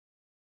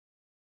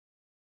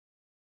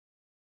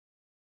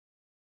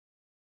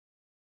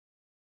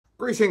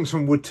Greetings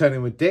from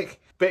Woodturning with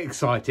Dick. Bit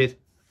excited.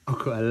 I've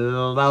got a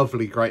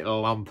lovely great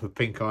lump of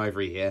pink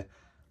ivory here.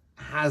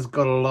 Has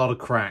got a lot of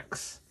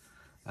cracks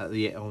at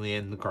on the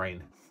end of the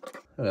grain.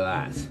 Look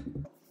at that.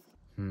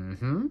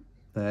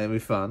 That'll be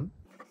fun.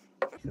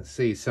 You can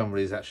see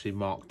somebody's actually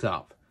marked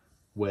up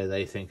where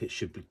they think it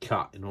should be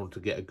cut in order to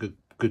get a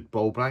good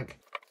bowl blank.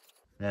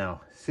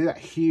 Now, see that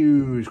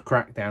huge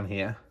crack down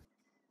here?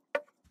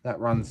 That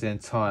runs the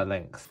entire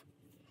length.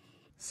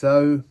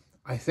 So,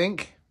 I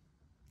think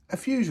a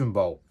fusion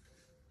bowl.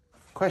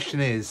 Question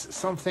is,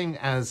 something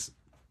as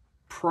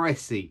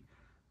pricey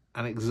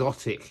and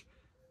exotic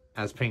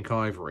as pink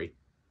ivory,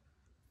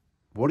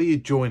 what do you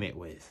join it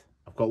with?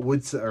 I've got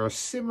woods that are a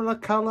similar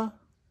colour.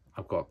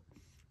 I've got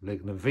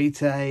Ligna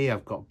Vitae,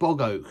 I've got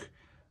bog oak,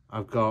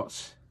 I've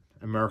got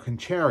American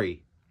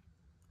cherry.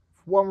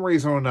 For one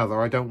reason or another,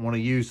 I don't want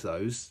to use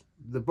those.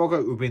 The bog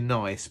oak would be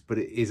nice, but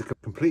it is a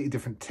completely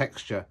different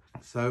texture.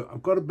 So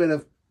I've got a bit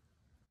of...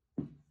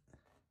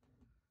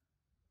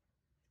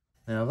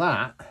 Now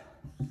that,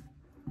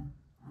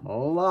 a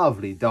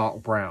lovely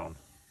dark brown.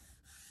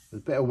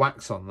 There's a bit of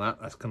wax on that.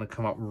 That's going to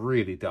come up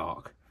really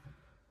dark.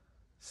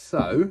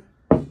 So,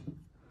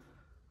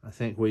 I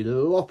think we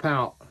lop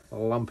out a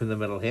lump in the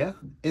middle here.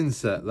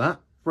 Insert that,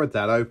 spread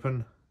that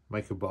open,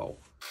 make a bowl.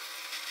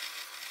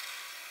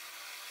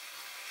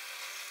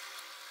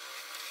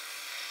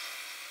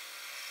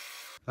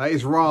 That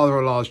is rather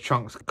a large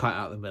chunk to cut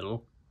out the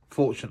middle.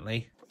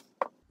 Fortunately,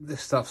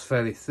 this stuff's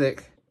fairly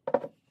thick.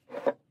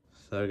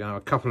 So we're going to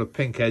have a couple of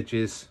pink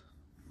edges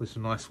with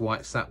some nice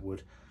white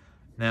sapwood.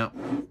 Now,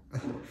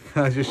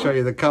 I'll just show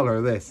you the colour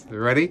of this. You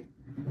ready?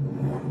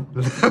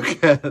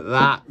 Look at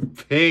that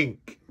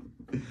pink.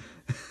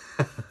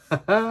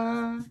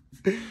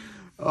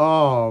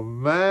 Oh,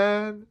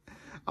 man.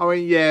 I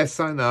mean, yes,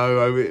 I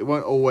know. It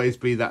won't always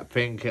be that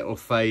pink. It'll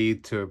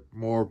fade to a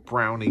more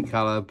browny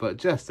colour. But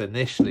just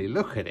initially,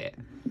 look at it.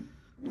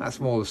 That's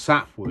more the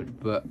sapwood.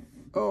 But,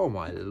 oh,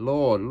 my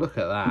Lord, look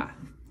at that.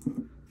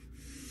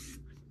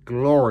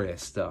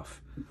 Glorious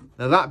stuff.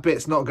 Now that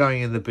bit's not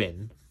going in the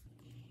bin.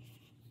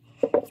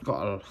 It's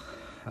got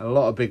a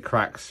lot of big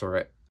cracks through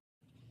it.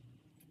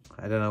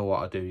 I don't know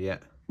what I'll do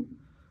yet.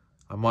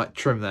 I might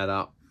trim that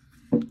up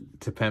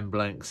to pen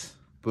blanks,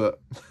 but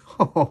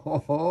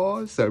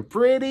oh, so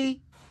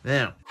pretty.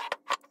 Now,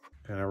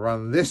 gonna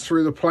run this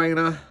through the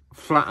planer,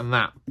 flatten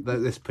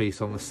this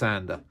piece on the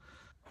sander,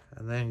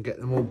 and then get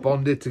them all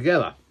bonded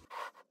together.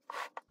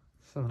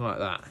 Something like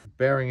that.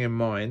 Bearing in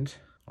mind,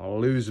 I'll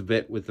lose a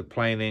bit with the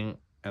planing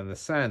and the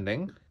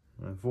sanding.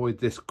 Avoid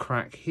this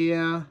crack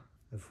here.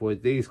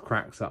 Avoid these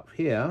cracks up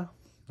here.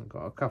 I've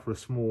got a couple of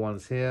small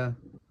ones here.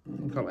 I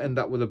think I'll end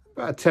up with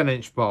about a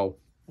 10-inch bowl.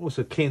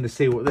 Also keen to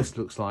see what this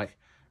looks like.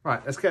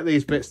 Right, let's get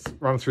these bits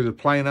run through the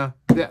planer.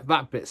 Get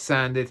that bit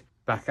sanded.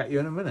 Back at you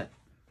in a minute.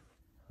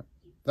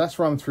 That's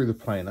run through the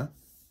planer.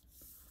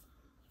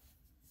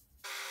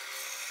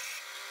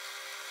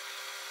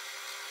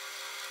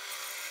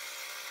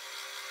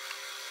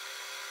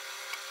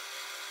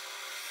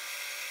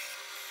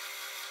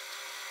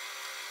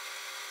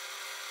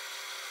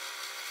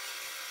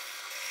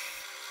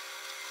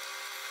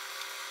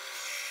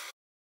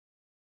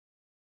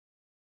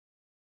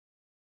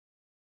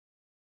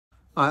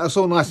 Alright, that's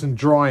all nice and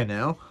dry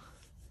now.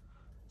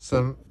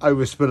 Some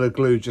overspill of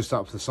glue just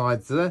up the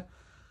sides there.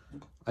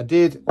 I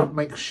did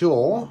make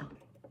sure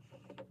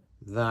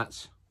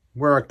that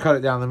where I cut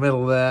it down the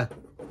middle there,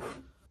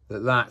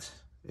 that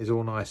is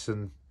all nice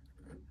and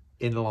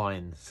in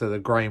line, so the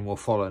grain will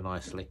follow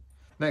nicely.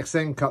 Next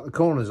thing, cut the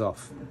corners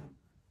off.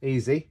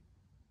 Easy.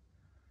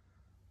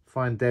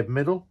 Find dead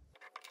middle.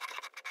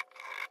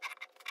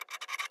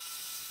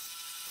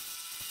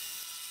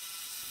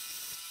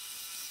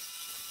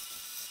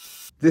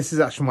 This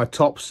is actually my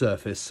top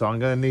surface, so I'm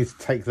going to need to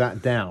take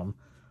that down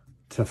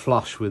to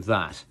flush with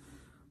that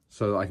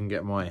so that I can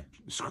get my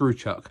screw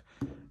chuck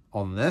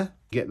on there.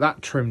 Get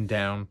that trimmed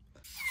down,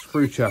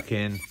 screw chuck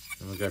in,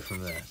 and we'll go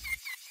from there.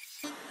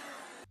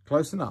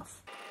 Close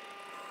enough.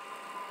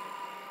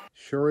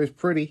 Sure is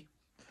pretty.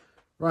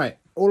 Right,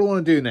 all I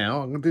want to do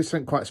now, I'm going to do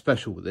something quite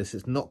special with this.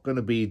 It's not going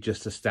to be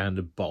just a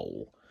standard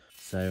bowl.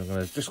 So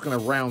I'm just going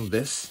to round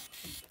this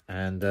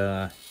and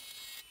then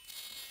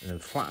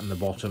flatten the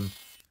bottom.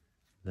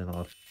 Then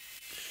I'll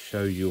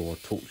show you or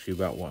talk to you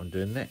about what I'm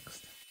doing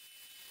next.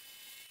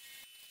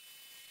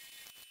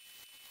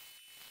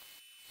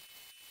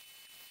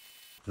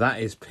 That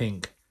is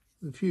pink.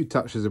 There's a few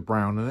touches of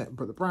brown in it,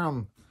 but the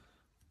brown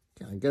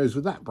kind of goes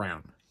with that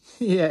brown.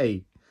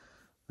 Yay!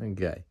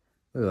 Okay,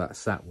 look at that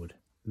sapwood.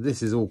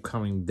 This is all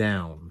coming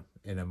down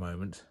in a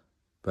moment,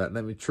 but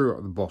let me true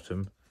up the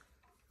bottom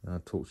and I'll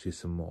talk to you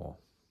some more.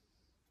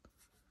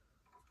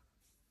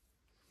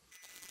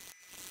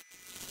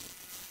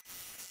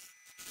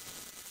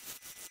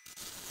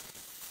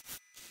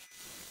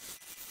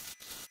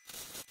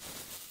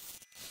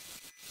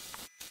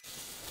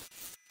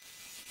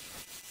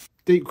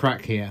 Deep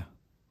crack here,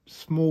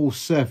 small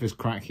surface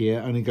crack here,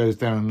 only goes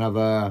down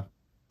another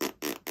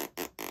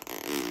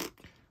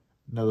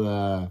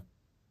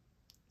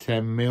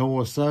 10 mil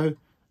or so,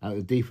 at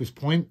the deepest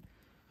point.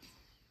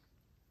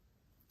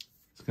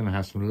 It's going to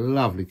have some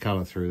lovely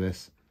colour through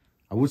this.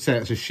 I would say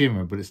it's a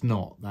shimmer, but it's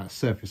not. That's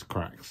surface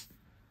cracks.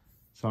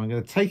 So I'm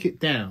going to take it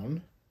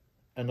down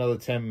another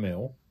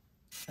 10mm,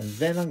 and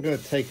then I'm going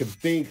to take a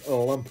big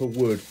lump of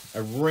wood,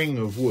 a ring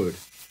of wood,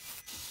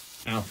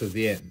 out of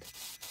the end.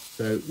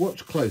 So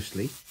watch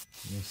closely,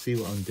 and you'll see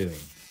what I'm doing.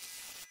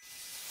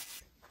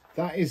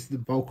 That is the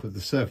bulk of the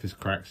surface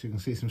cracks. You can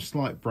see some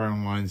slight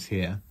brown lines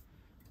here,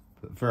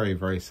 but very,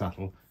 very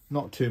subtle.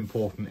 Not too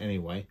important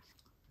anyway.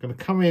 I'm going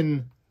to come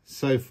in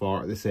so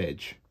far at this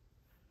edge,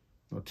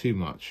 not too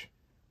much.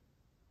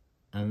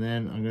 And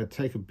then I'm going to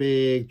take a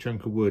big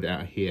chunk of wood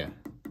out here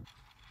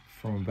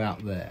from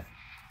about there.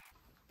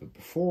 But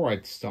before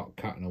I start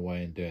cutting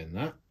away and doing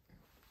that,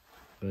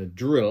 I'm going to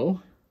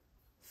drill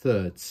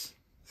thirds,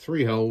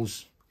 3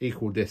 holes,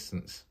 equal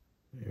distance.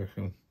 You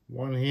reckon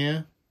one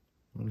here,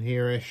 one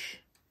here-ish,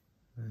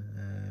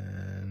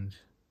 and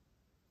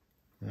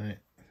right,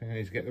 I think I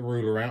need to get the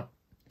ruler out.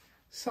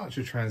 Such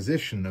a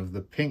transition of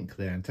the pink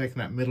there and taking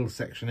that middle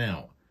section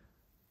out.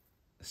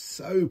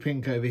 So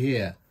pink over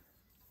here.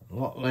 A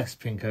lot less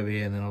pink over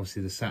here than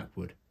obviously the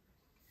sapwood.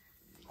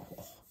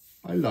 Oh,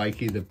 I like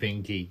you, the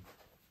pinky.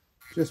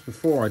 Just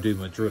before I do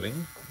my drilling,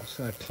 I'm just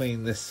going to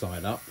clean this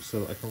side up so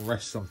that I can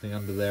rest something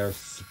under there as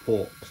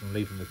support, because I'm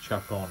leaving the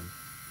chuck on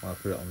while I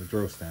put it on the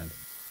drill stand.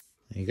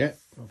 There you go.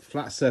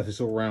 Flat surface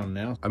all round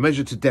now. I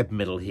measured to dead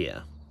middle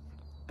here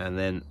and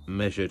then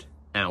measured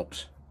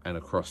out and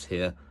across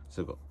here.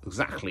 So I've got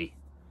exactly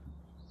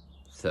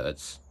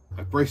thirds.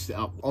 I braced it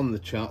up on the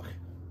chuck.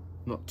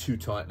 Not too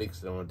tightly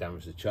because I don't want to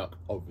damage the chuck,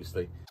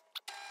 obviously.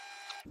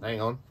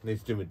 Hang on, I need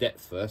to do my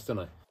depth first, don't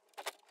I?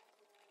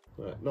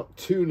 Right, not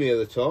too near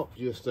the top,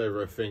 just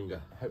over a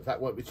finger. Hope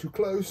that won't be too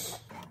close.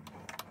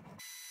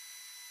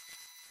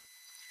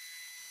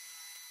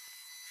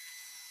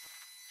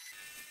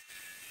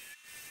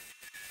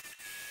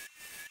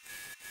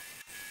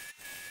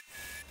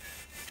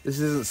 This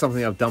isn't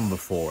something I've done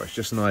before, it's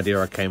just an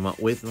idea I came up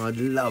with, and I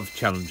love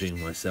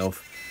challenging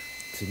myself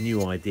to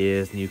new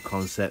ideas, new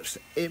concepts.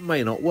 It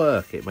may not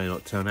work, it may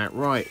not turn out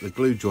right, the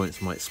glue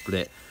joints might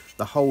split,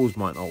 the holes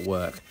might not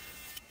work.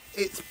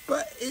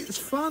 But it's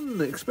fun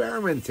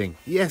experimenting.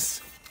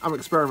 Yes, I'm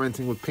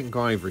experimenting with pink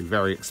ivory,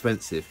 very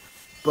expensive,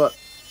 but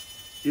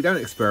you don't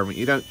experiment,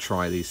 you don't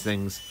try these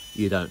things,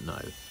 you don't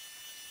know.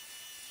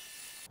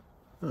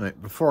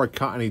 Alright, before I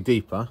cut any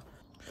deeper,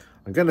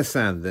 I'm going to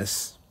sand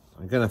this.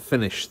 I'm going to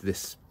finish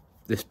this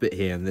bit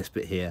here and this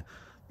bit here.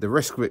 The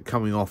risk of it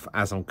coming off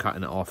as I'm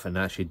cutting it off and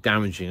actually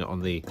damaging it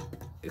on the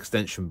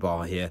extension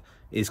bar here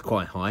is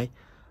quite high.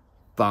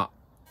 But,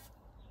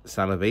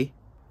 c'est la vie.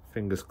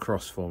 Fingers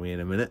crossed for me in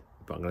a minute.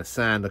 But I'm going to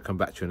sand, I'll come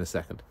back to you in a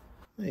second.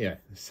 There you go.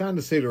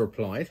 Sander sealer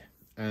applied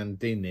and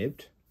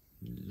denibbed.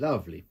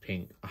 Lovely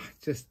pink. I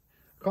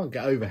can't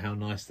get over how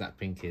nice that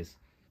pink is.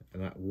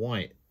 And that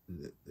white,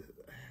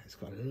 it's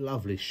got a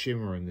lovely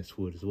shimmer in this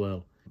wood as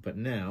well. But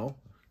now,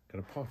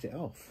 I'm going to pot it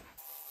off.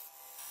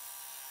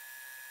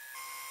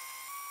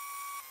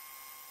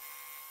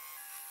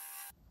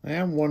 I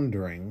am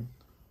wondering,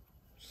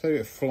 so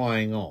it's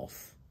flying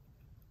off,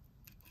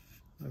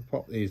 I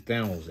pop these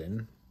dowels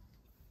in,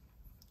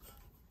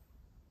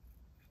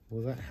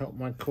 will that help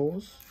my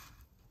cause?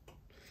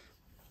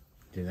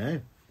 Don't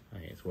know, I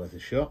think it's worth a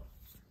shot.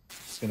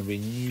 It's going to be a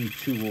new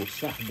tool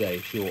Saturday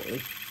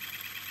shortly.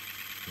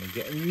 I'm going to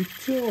get a new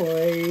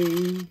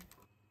toy.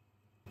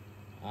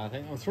 I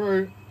think I'm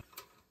through.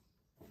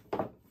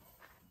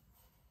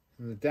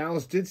 And the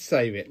dowels did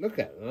save it, look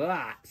at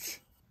that.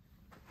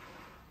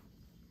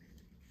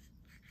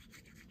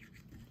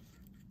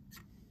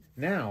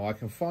 Now I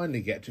can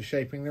finally get to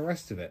shaping the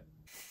rest of it.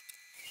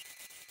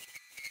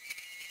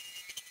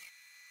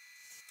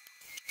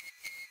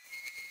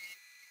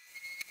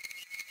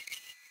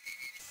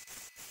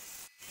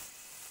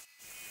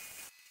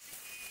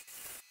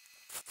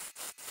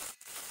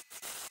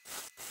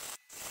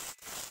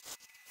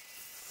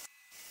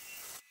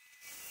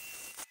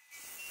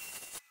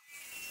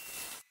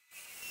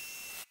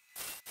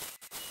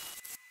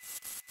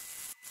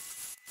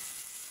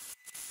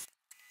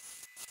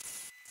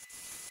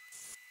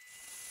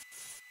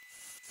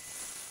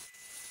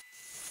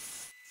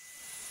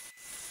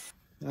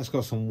 That's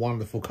got some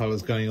wonderful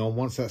colours going on.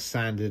 Once that's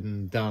sanded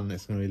and done,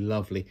 it's going to be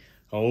lovely.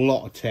 A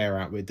lot of tear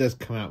out, but it does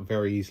come out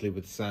very easily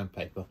with the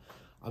sandpaper.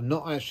 I'm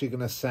not actually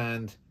going to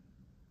sand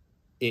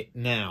it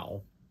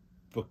now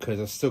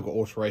because I've still got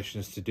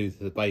alterations to do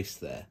to the base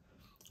there.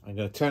 I'm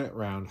going to turn it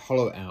around,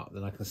 hollow it out,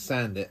 then I can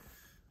sand it.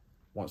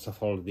 Once I've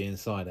hollowed the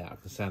inside out, I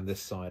can sand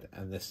this side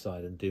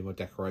and do my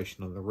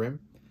decoration on the rim.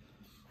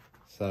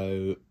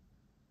 So,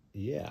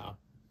 yeah,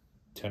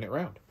 turn it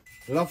around.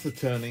 Love the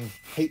turning,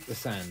 hate the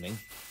sanding.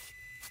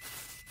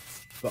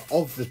 But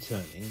of the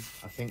turning,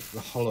 I think the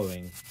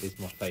hollowing is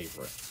my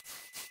favourite.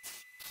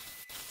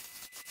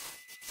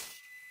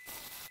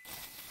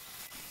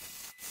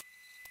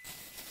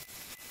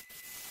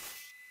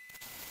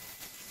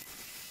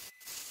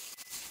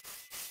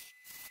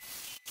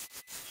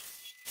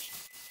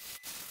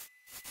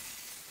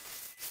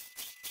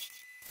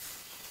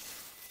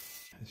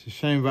 It's a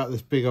shame about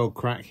this big old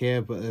crack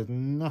here, but there's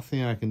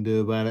nothing I can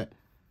do about it.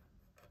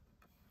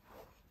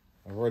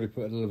 I've already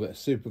put a little bit of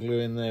super glue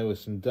in there with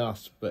some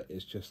dust, but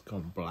it's just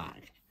gone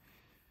black.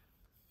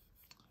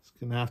 It's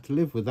going to have to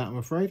live with that, I'm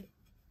afraid.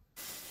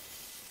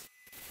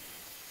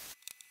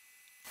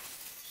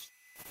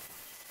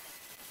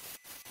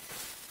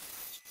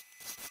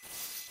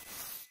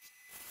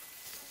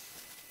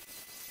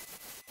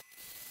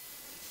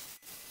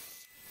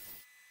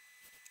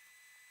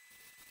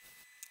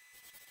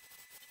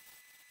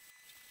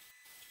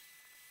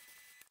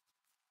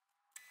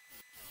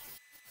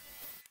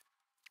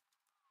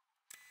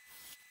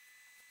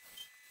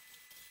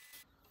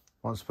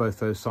 Once both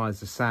those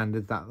sides are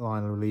sanded, that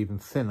line will be even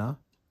thinner.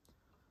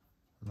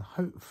 And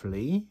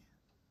hopefully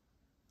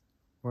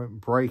won't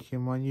break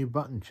in my new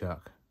button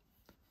chuck.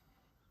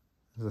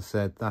 As I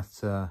said,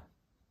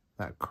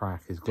 that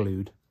crack is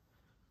glued.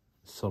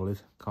 It's solid.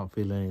 Can't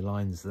feel any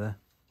lines there.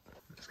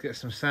 Let's get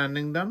some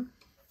sanding done.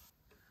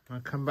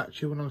 I'll come back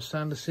to you when I'm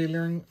sander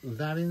sealing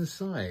that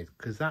inside,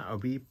 because that'll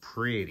be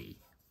pretty.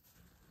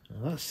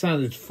 Now that's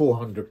sanded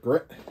 400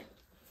 grit.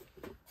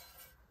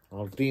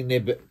 I'll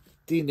denib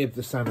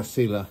the sander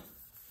sealer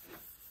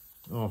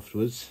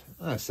afterwards.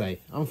 As I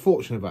say, I'm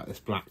fortunate about this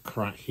black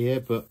crack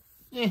here, but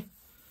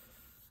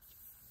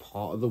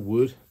part of the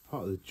wood,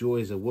 part of the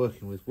joys of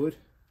working with wood.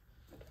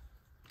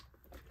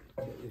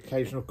 The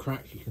occasional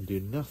crack you can do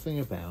nothing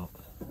about.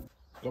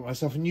 Got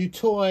myself a new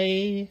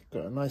toy.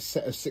 Got a nice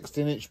set of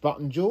 16-inch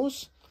button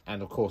jaws,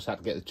 and of course had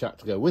to get the chuck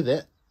to go with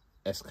it.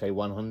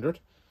 SK100.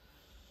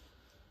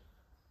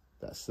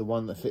 That's the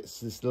one that fits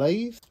this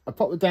lathe. I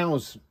popped the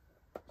dowels,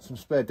 some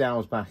spare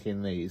dowels back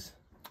in these.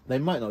 They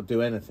might not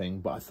do anything,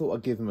 but I thought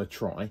I'd give them a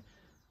try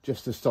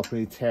just to stop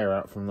any tear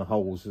out from the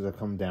holes as I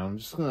come down. I'm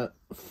just going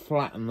to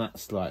flatten that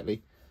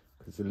slightly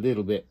because it's a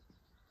little bit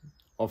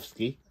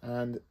off-ski,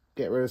 and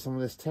get rid of some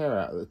of this tear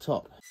out at the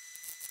top.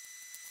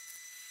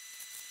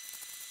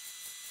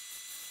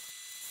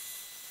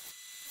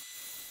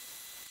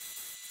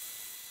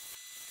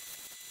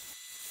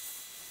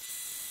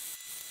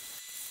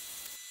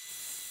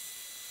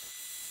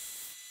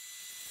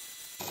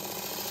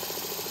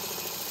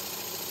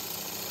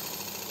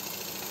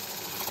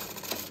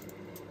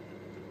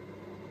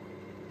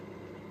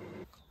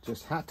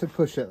 Just had to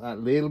push it that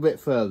little bit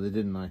further,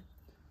 didn't I?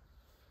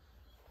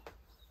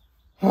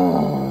 I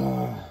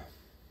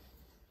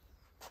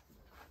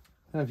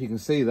don't know if you can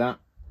see that,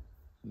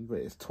 but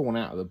it's torn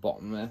out of the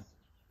bottom there.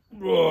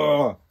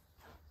 Ugh.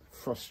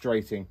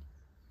 Frustrating.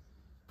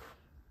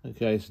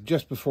 Okay, so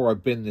just before I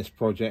bin this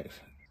project,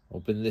 or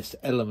bin this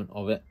element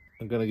of it,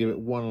 I'm going to give it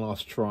one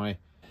last try.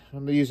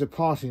 I'm going to use a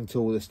parting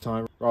tool this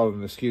time rather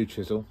than a skew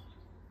chisel.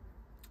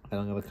 And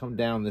I'm going to come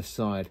down this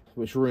side,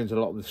 which ruins a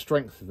lot of the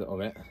strength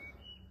of it.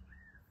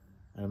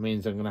 And it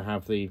means I'm going to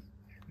have the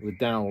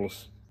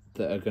dowels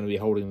that are going to be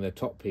holding the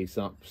top piece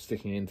up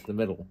sticking into the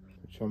middle,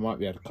 which I might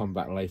be able to come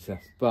back later.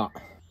 But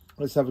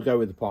let's have a go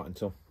with the parting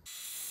tool.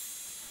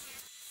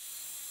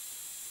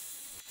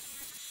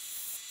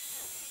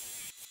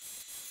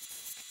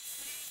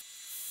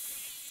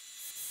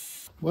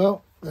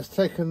 Well, let's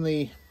taken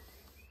the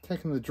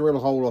drill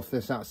hole off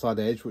this outside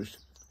edge, which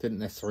didn't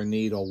necessarily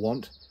need or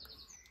want.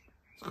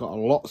 It's got a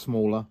lot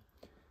smaller.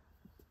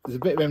 There's a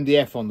bit of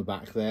MDF on the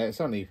back there. It's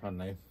only, I don't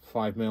know,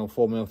 5mm,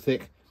 4mm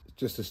thick,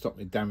 just to stop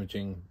me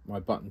damaging my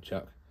button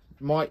chuck.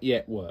 Might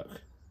yet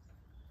work.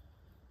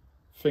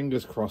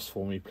 Fingers crossed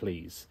for me,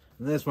 please.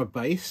 And there's my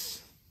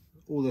base.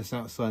 All this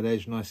outside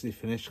edge nicely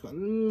finished. Got a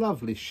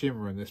lovely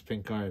shimmer in this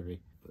pink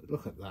ivory. But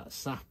look at that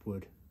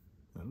sapwood.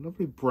 That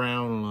lovely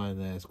brown line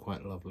there is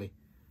quite lovely.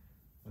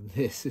 And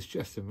this is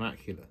just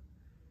immaculate.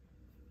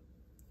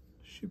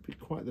 Should be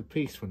quite the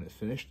piece when it's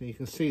finished. And you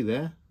can see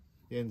there,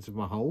 the ends of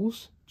my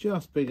holes.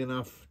 Just big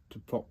enough to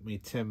pop me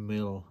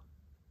 10mm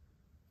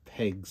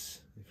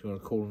pegs, if you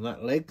want to call them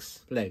that.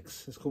 Legs?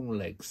 Legs. Let's call them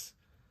legs.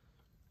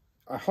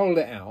 I hollowed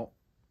it out,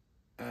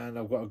 and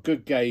I've got a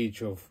good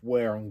gauge of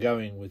where I'm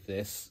going with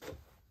this.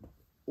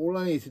 All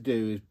I need to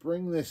do is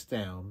bring this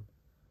down,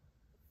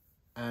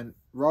 and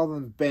rather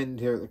than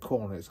bend here at the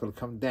corner, it's got to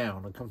come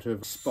down and come to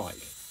a spike.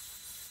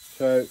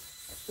 So,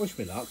 wish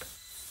me luck.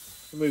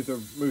 I move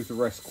the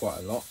rest quite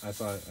a lot as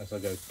I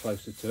go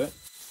closer to it.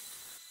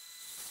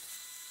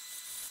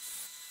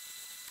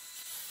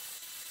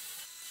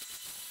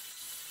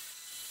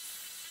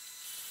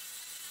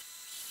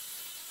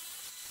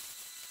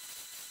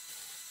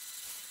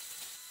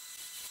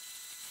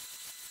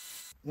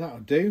 That'll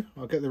do.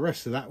 I'll get the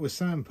rest of that with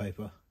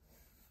sandpaper.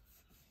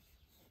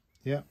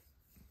 Yep,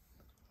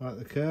 like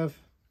the curve.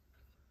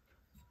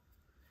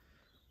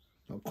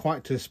 Not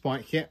quite to a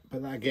spike yet,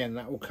 but that, again,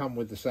 that will come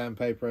with the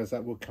sandpaper as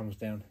that wood comes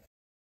down.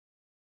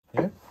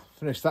 Yeah,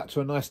 finish that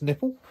to a nice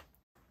nipple.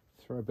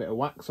 Throw a bit of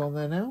wax on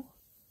there now.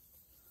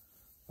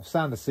 I've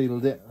sander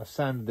sealed it. I've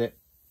sanded it.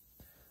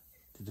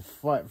 Did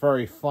the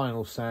very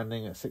final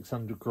sanding at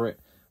 600 grit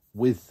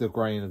with the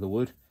grain of the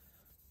wood.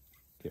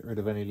 Get rid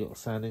of any little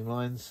sanding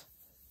lines.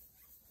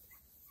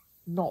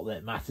 Not that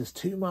it matters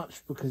too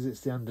much because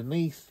it's the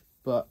underneath,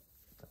 but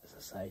as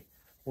I say,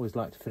 always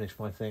like to finish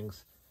my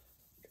things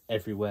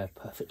everywhere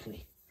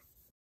perfectly.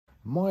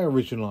 My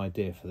original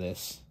idea for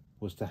this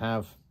was to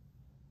have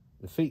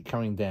the feet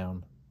coming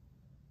down,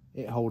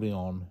 it holding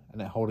on,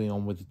 and it holding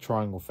on with the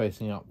triangle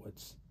facing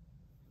upwards.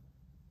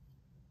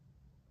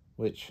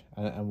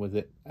 And with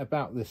it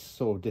about this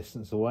sort of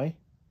distance away.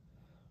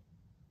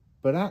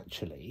 But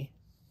actually,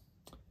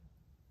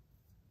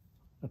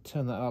 I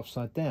turn that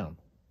upside down.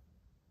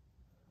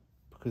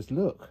 Because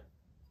look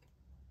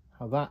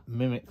how that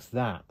mimics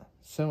that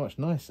so much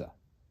nicer.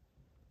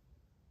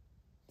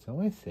 So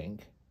I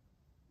think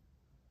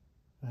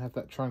I have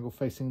that triangle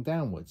facing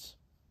downwards.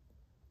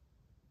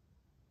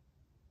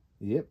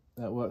 Yep,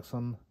 that works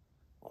on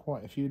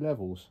quite a few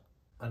levels.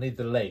 I need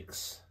the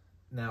legs.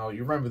 Now,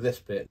 you remember this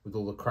bit with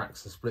all the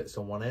cracks and splits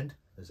on one end?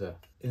 There's an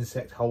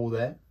insect hole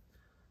there.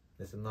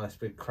 There's a nice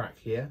big crack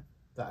here.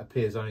 That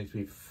appears only to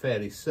be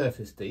fairly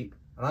surface deep.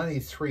 And I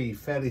need 3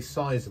 fairly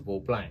sizable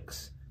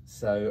blanks.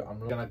 So I'm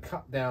going to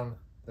cut down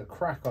the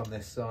crack on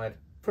this side,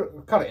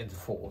 cut it into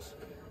 4s,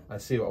 and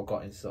see what I've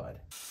got inside.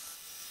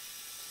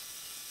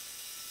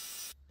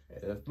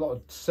 Okay, there's a lot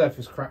of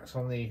surface cracks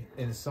on the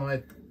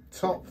inside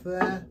top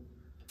there.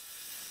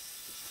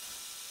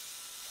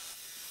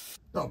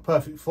 Not a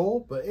perfect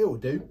 4, but it will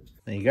do.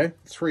 There you go.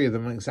 3 of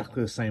them are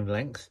exactly the same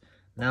length.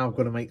 Now I've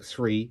got to make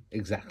 3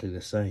 exactly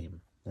the same.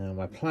 Now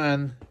my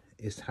plan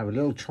is to have a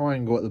little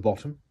triangle at the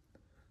bottom,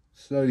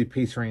 slowly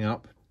petering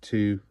up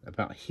to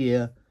about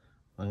here.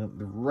 I want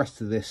the rest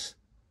of this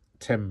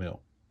 10mm.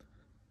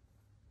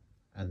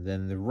 And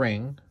then the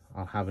ring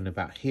I'll have in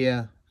about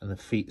here, and the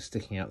feet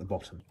sticking out the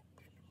bottom.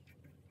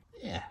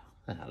 Yeah,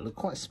 that'll look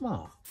quite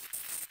smart.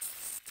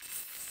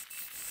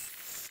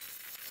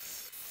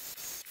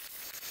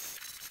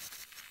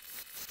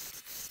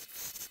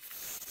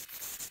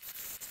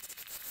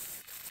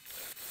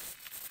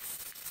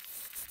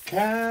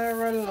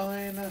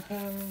 Carolina,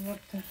 what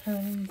the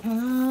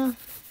hell?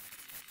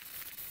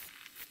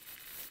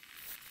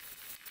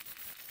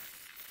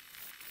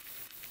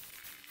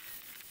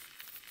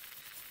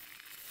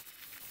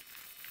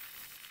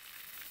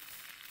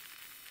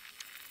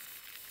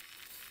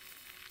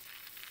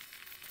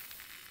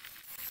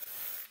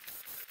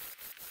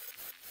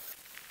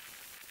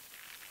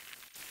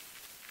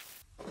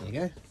 There you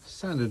go,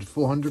 standard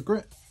 400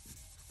 grit.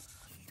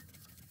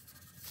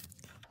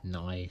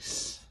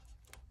 Nice.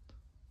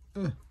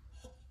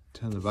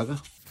 Turn the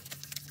bugger.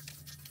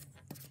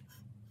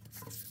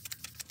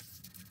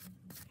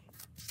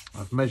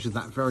 I've measured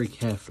that very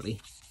carefully,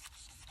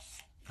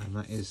 and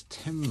that is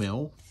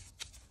 10mm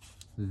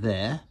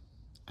there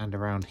and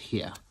around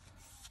here,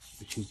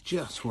 which is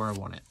just where I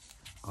want it.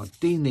 I'll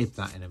denib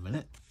that in a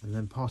minute and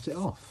then part it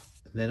off.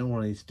 And then all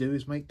I need to do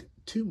is make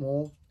 2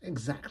 more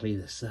exactly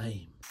the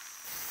same.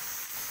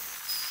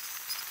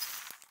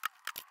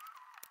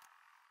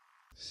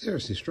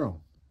 Seriously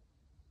strong.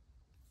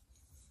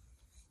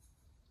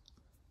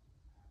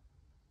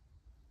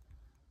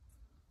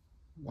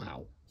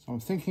 Wow. So I'm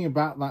thinking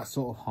about that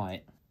sort of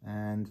height,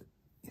 and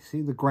you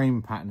see the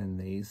grain pattern in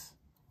these.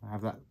 I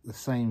have that the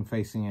same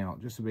facing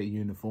out, just a bit of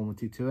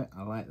uniformity to it.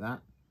 I like that.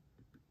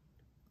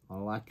 I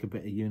like a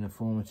bit of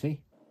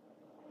uniformity.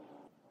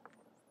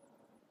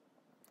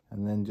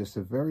 And then just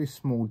a very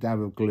small dab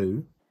of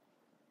glue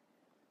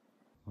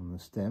on the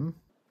stem.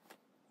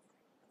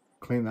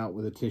 Clean that up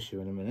with a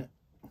tissue in a minute,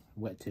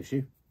 wet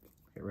tissue.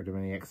 Get rid of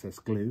any excess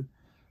glue.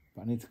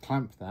 But I need to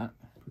clamp that.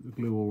 Put the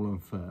glue all on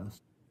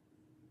first.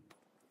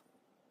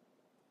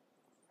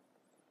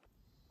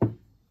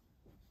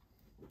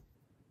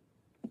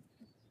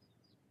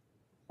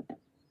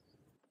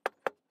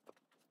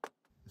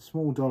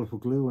 Small dollop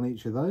of glue on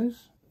each of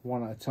those,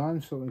 one at a time,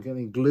 so I'm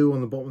getting glue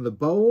on the bottom of the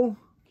bowl.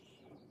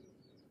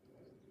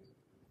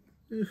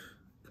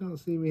 Can't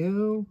see me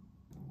hell.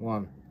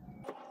 1,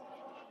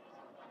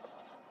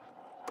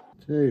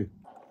 2,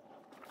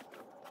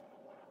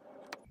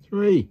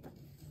 3.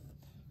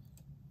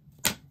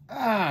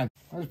 I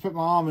just put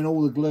my arm in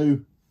all the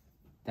glue.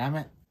 Damn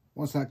it.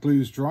 Once that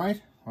glue's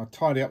dried, I'll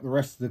tidy up the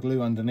rest of the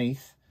glue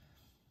underneath.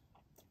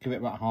 Give it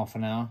about half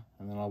an hour,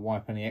 and then I'll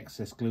wipe any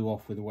excess glue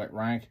off with a wet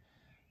rag.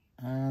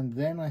 And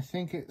then I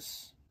think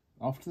it's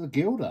off to the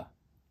gilder.